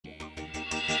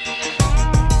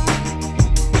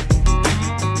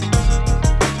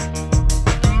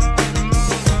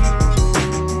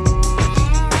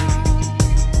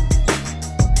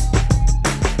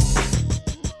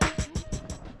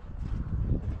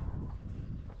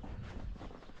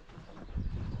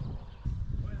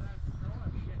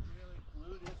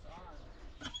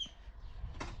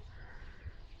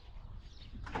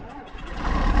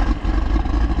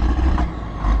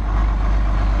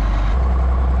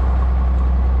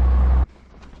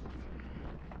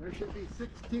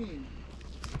16.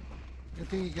 Good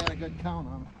thing you got a good count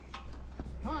on them.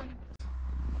 Come on.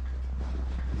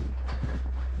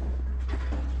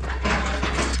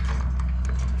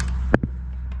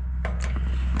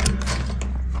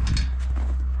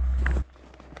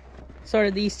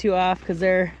 Sorted these two off because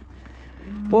they're,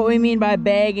 what we mean by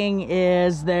bagging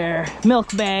is they're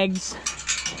milk bags.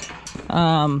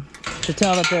 To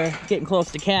tell that they're getting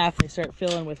close to calf, they start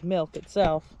filling with milk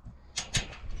itself.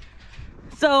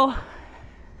 So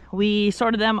we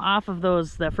sorted them off of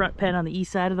the front pen on the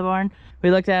east side of the barn.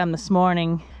 We looked at them this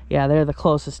morning. Yeah, they're the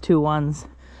closest two ones.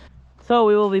 So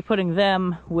we will be putting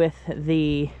them with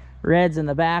the reds in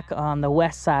the back on the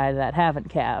west side that haven't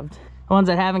calved. The ones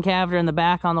that haven't calved are in the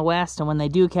back on the west, and when they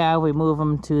do calve, we move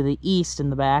them to the east in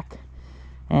the back.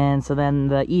 And so then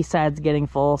the east side's getting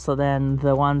full, so then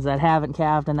the ones that haven't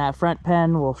calved in that front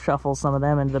pen, we'll shuffle some of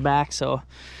them into the back so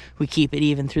we keep it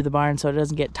even through the barn so it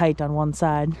doesn't get tight on one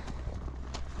side.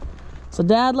 So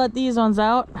Dad let these ones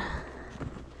out.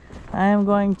 I am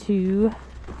going to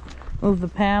move the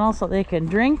panel so they can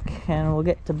drink, and we'll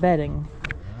get to bedding.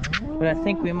 But I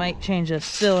think we might change the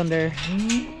cylinder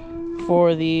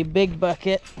for the big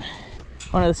bucket.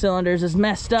 One of the cylinders is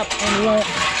messed up and won't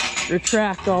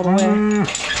retract all the way.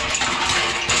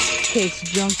 Case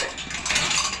junk.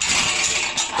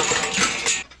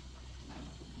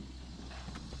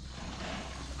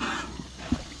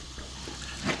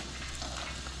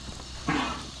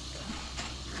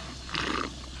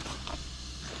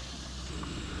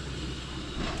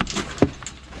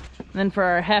 And then for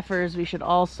our heifers, we should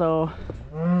also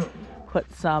put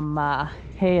some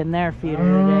hay in their feeder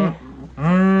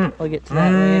today. We'll get to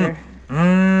that later.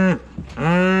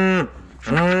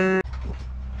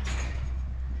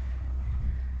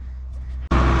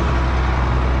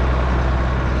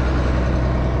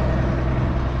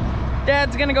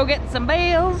 Dad's gonna go get some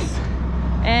bales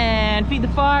and feed the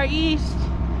far east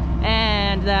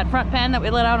and that front pen that we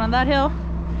let out on that hill.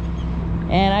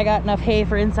 And I got enough hay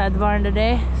for inside the barn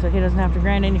today, so he doesn't have to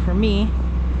grind any for me.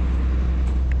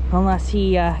 Unless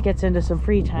he gets into some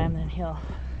free time, then he'll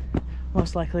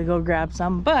most likely go grab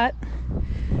some. But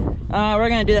we're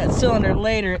gonna do that cylinder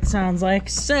later, it sounds like.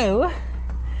 So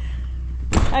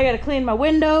I gotta clean my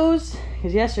windows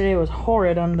because yesterday was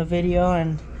horrid on the video,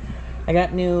 and I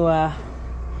got new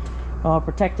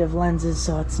protective lenses,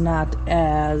 so it's not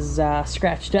as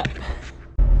scratched up.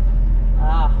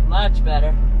 Ah, much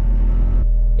better.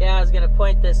 Yeah, I was gonna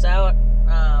point this out,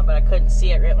 but I couldn't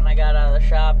see it right when I got out of the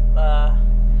shop.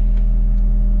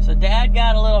 So Dad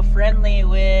got a little friendly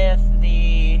with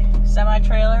the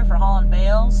semi-trailer for hauling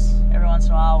bales. Every once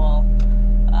in a while we'll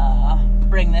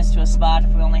bring this to a spot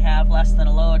if we only have less than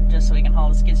a load, just so we can haul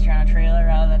the skid steer on a trailer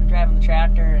rather than driving the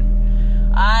tractor.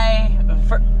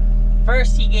 And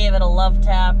first he gave it a love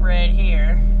tap right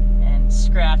here and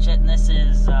scratch it, and this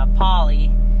is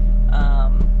poly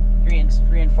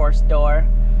reinforced door.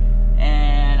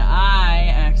 And I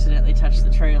accidentally touched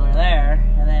the trailer there,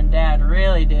 and then Dad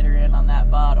really did her in on that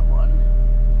bottom one.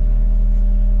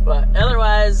 But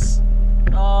otherwise,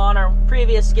 on our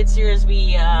previous skid steers,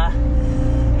 we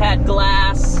had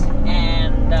glass,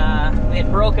 and we had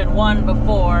broken one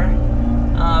before.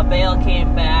 Bale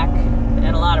came back,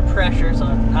 and a lot of pressure, so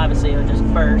obviously it would just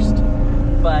burst.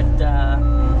 But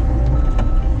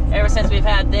ever since we've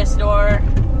had this door,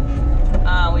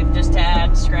 we've just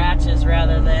had scratches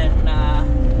rather than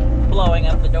blowing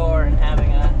up the door and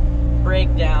having a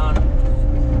breakdown,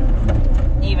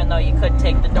 even though you could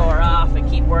take the door off and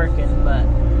keep working, but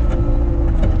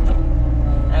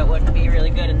that wouldn't be really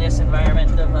good in this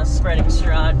environment of us spreading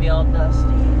straw. It'd be all dusty.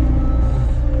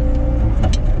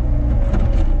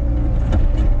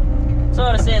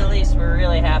 So to say the least, we're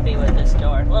really happy with this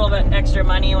door. A little bit extra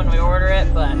money when we order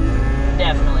it, but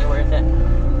definitely worth it.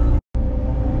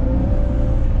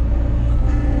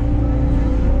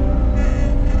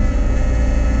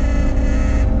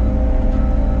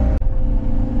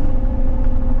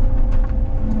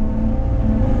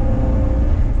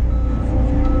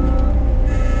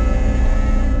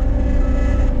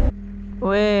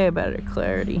 Way better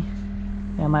clarity.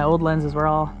 Yeah, my old lenses were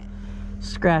all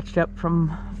scratched up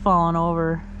from falling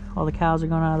over. All the cows are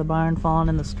going out of the barn, falling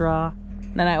in the straw.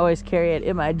 And then I always carry it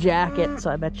in my jacket,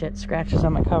 so I bet you it scratches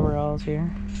on my coveralls here.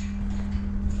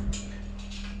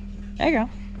 There you go.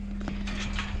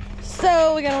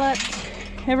 So we gotta let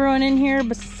everyone in here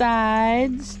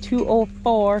besides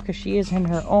 204, because she is in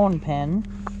her own pen.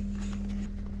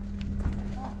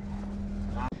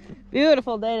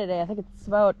 Beautiful day today. I think it's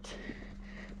about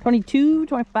 22,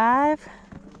 25.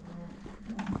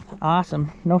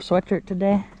 Awesome. No sweatshirt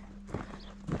today.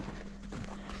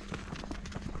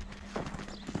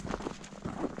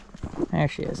 There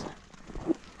she is.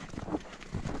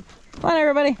 Come on,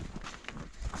 everybody.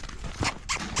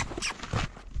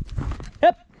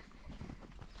 Yep.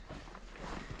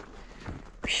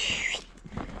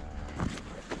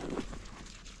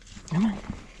 Come on.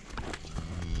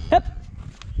 Yep.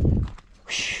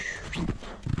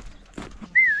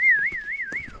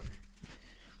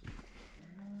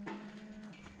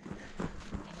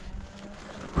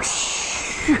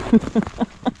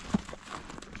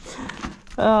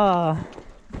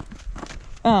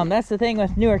 That's the thing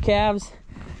with newer calves.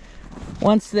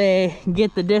 Once they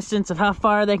get the distance of how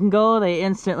far they can go, they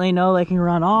instantly know they can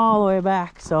run all the way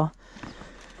back. So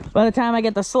by the time I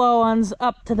get the slow ones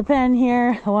up to the pen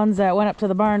here, the ones that went up to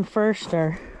the barn first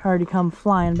are already come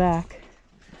flying back.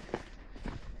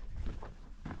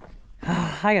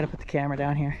 I gotta put the camera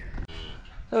down here.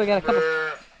 So we got a couple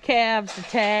calves to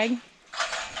tag.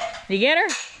 You get her?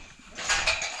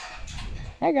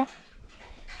 There you go.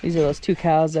 These are those 2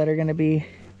 cows that are gonna be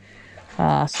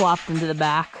swapped into the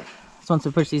back. So once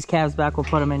we push these calves back, we'll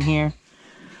put them in here.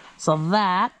 So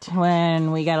that,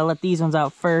 when we gotta let these ones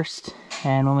out first,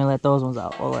 and when we let those ones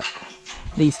out, we'll let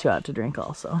these 2 out to drink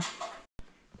also.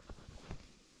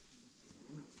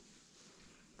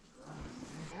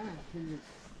 Can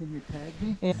you tag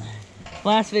me? Yeah.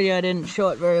 Last video I didn't show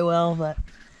it very well, but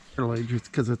Just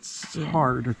because it's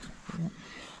hard. Yeah.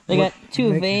 They got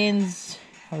 2 veins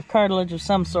or cartilage of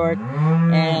some sort,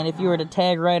 and if you were to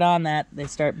tag right on that, they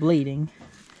start bleeding.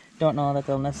 Don't know that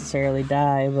they'll necessarily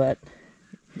die, but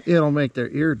it'll make their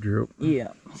ear droop.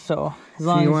 Yeah. So as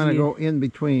long as you want to go in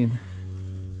between.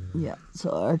 Yeah. So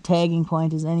our tagging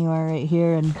point is anywhere right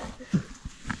here, and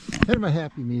hit my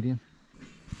happy medium.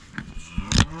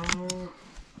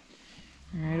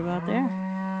 Right about there.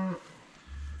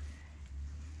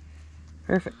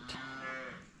 Perfect.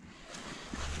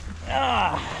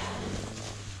 Ah.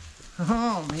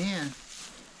 Oh man.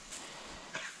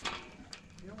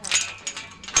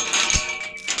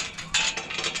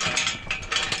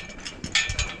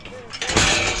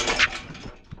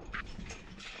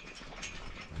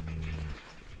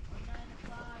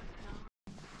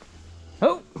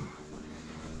 Oh.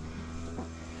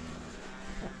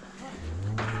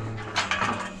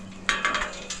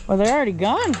 Well, they're already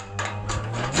gone.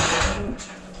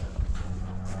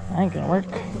 That ain't gonna work.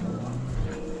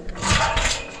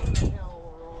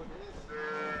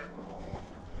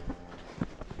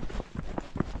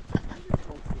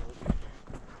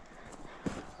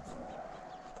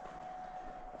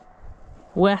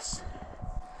 Wes.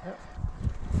 Yep.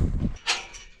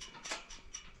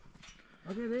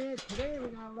 Look at this. Today we're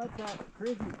gonna let that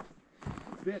crazy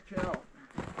bitch out.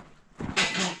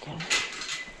 Okay.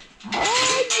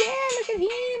 Oh yeah, look at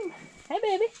him. Hey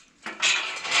baby.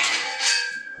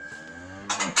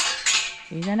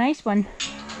 He's a nice one.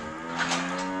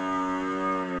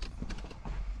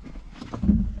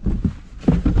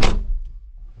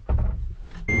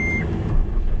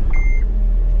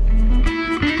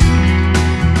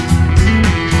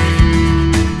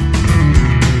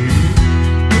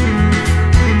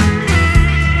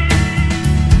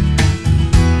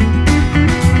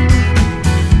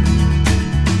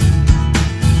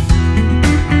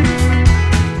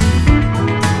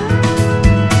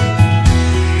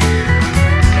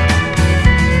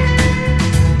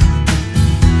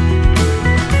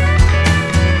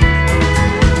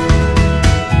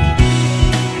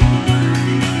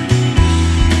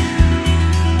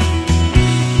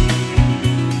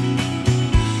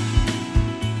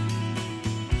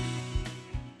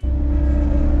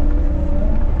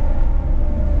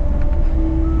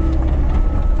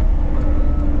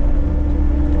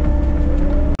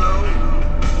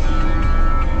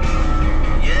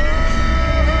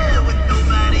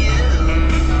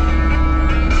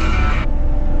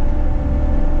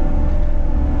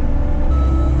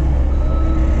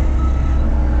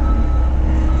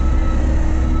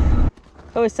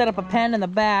 We set up a pen in the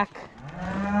back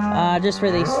just for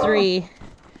these 3.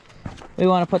 We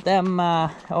want to put them,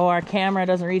 our camera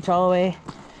doesn't reach all the way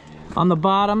on the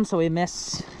bottom, so we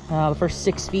miss the first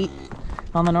 6 feet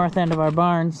on the north end of our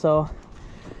barn. So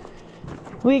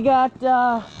we got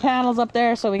panels up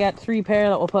there, so we got 3 pair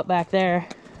that we'll put back there,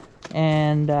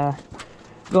 and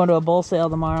going to a bull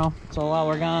sale tomorrow. So while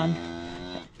we're gone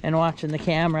and watching the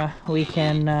camera, we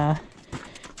can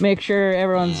make sure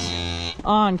everyone's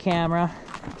on camera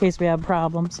in case we have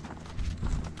problems.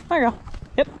 There you go.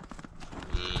 Yep.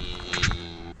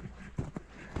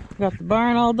 Got the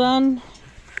barn all done.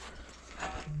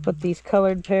 Put these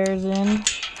colored pairs in.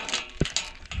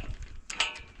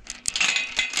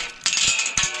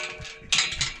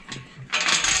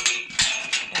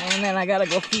 And then I gotta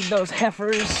go feed those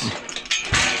heifers.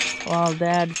 while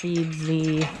Dad feeds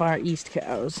the Far East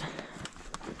cows.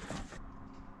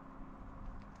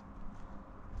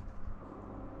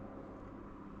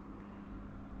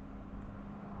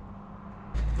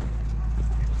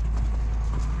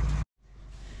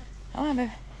 Come on,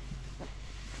 baby.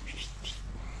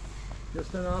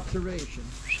 Just an observation.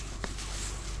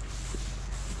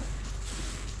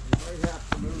 You might have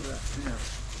to move that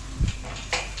fence.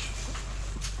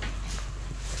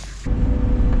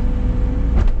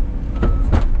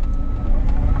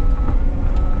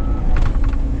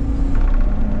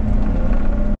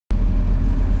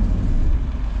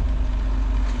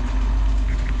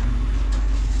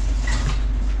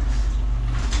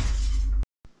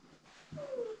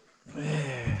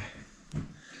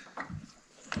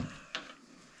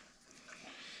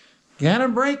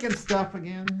 Gannon breaking stuff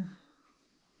again.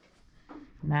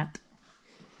 Not.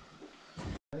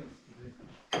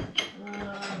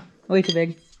 Way too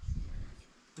big.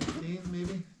 16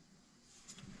 maybe?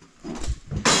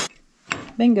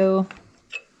 Bingo.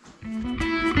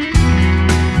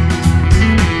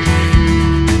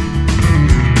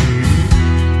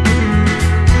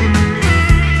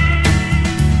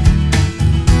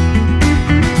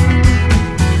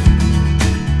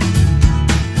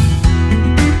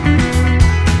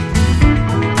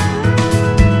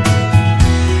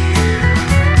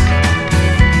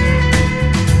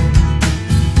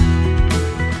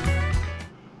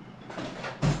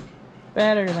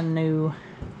 Better than new.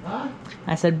 Huh?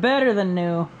 I said better than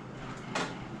new.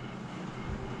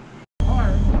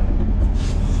 Or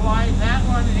slide that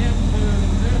one into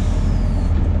this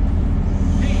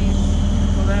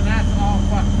piece, so then that's all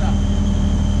fucked up.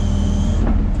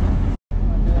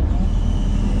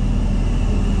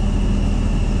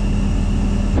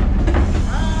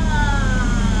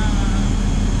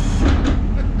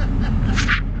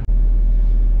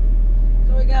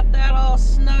 So we got that all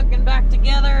snug and back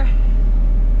together.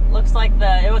 Looks like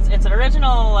it's an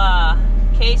original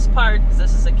case part.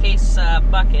 This is a case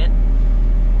bucket,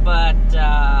 but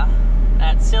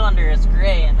that cylinder is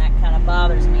gray, and that kind of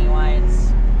bothers me. Why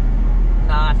it's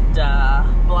not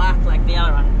black like the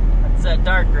other one. It's a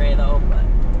dark gray though, but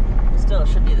still it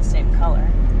should be the same color.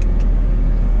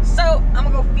 So I'm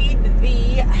gonna go feed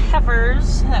the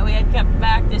heifers that we had kept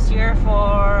back this year for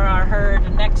our herd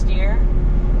next year,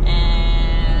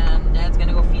 and Dad's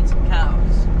gonna go feed some cows.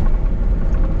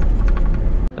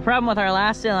 The problem with our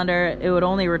last cylinder, it would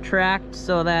only retract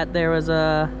so that there was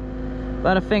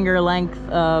about a finger length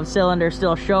of cylinder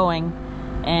still showing,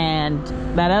 and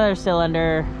that other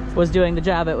cylinder was doing the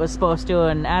job it was supposed to,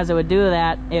 and as it would do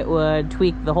that, it would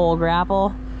tweak the whole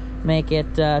grapple, make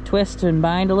it twist and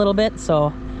bind a little bit.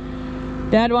 So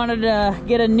Dad wanted to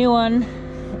get a new one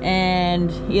and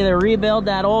either rebuild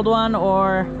that old one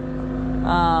or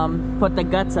put the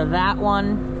guts of that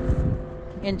one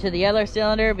into the other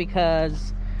cylinder,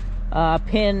 because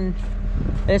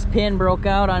this pin broke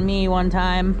out on me one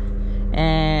time,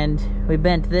 and we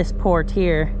bent this port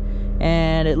here,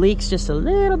 and it leaks just a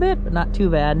little bit, but not too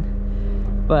bad.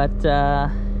 But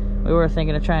we were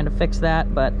thinking of trying to fix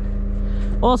that, but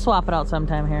we'll swap it out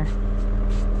sometime here.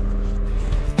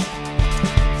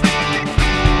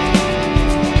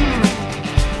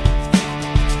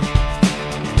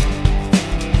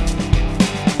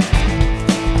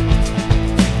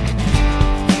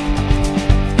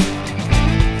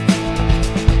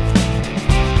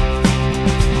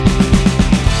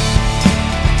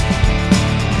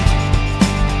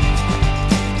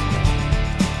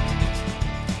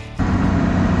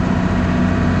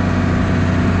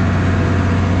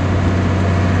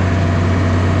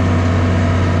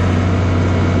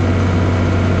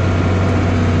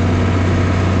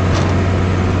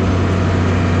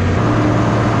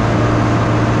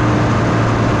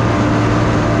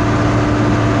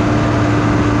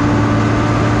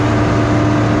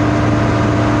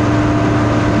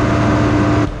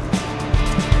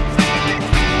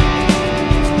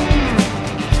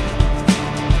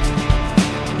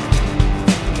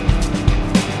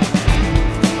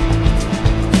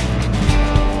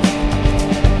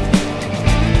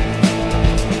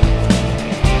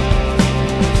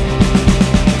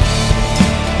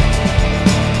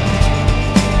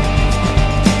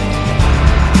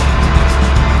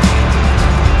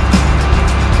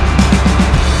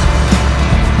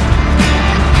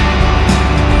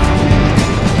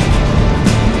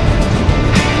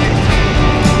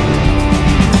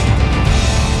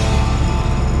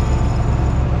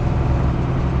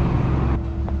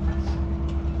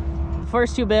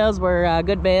 First two bales were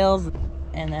good bales,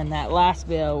 and then that last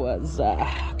bale was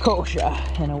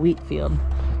kochia in a wheat field,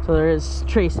 so there is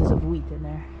traces of wheat in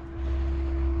there.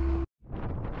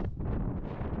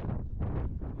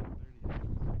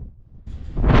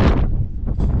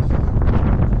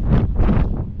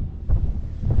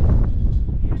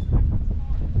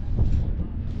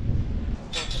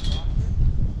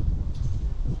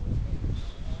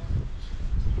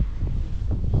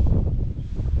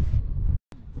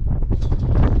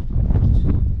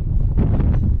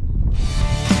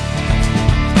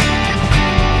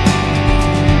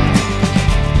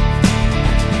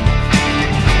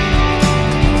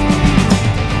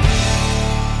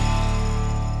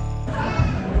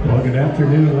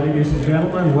 afternoon, ladies and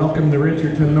gentlemen. Welcome to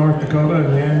Richardson, North Dakota,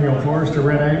 and the annual Forester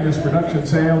Red Angus production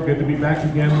sale. Good to be back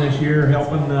again this year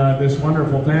helping this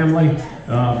wonderful family.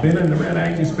 Been in the Red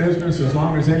Angus business as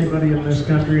long as anybody in this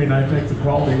country, and I think the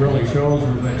quality really shows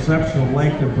with exceptional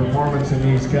length and performance in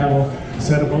these cattle. A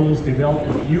set of bulls developed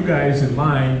with you guys in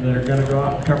mind that are going to go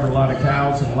out and cover a lot of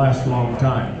cows and last a long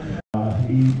time.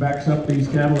 He backs up these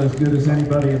cattle as good as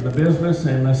anybody in the business,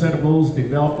 and a set of bulls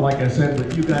developed, like I said,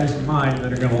 with you guys in mind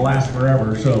that are going to last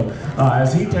forever. So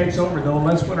as he takes over, though,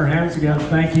 let's put our hands together and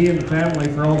thank he and the family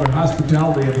for all their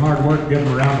hospitality and hard work. Give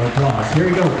them a round of applause. Here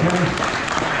you go, Kevin.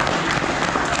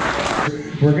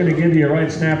 We're going to give you a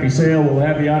right snappy sale. We'll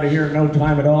have you out of here in no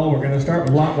time at all. We're going to start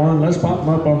with lot one. Let's pop them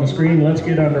up on the screen. Let's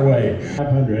get underway.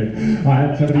 500.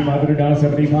 I'm 7,500 now.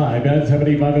 75. That's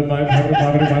 75. 500.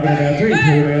 500. Now 3.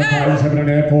 2. 5.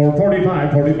 7. 4.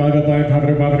 45. 45.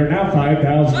 500. 500. Now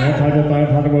 5,000. Now 5.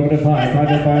 500. Over to 5.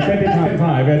 5. 5. 55.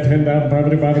 5. At 10 down.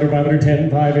 500. 500. 500. 10.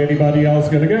 5. Anybody else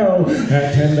going to go?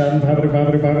 At 10 down. 500.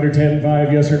 500. 500. 10.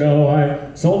 5. Yes or no?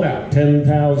 I sold out.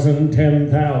 10,000.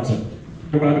 10,000.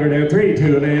 500, 3,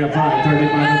 2, 5, 35,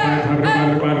 500,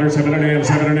 500, 500, 7,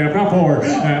 7, now 4,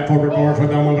 4 for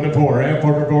them, 1 to 4, 4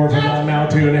 for them, now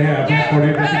 2, 40, 50,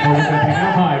 40, 50,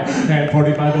 now 5, and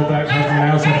 45,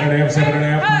 now 7,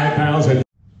 7, 5,000.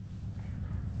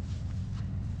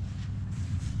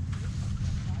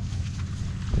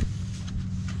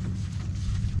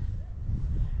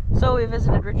 So we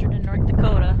visited Richardson, North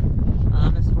Dakota.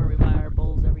 This is where we buy our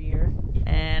bulls every year,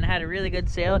 and had a really good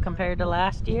sale compared to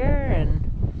last year, and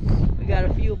we got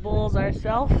a few bulls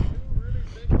ourselves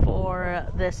for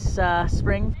this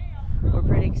spring. We're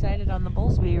pretty excited on the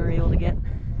bulls we were able to get.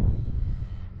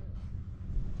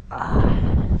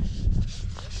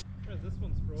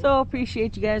 So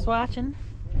appreciate you guys watching.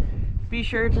 Be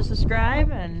sure to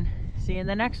subscribe, and see you in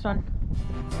the next one.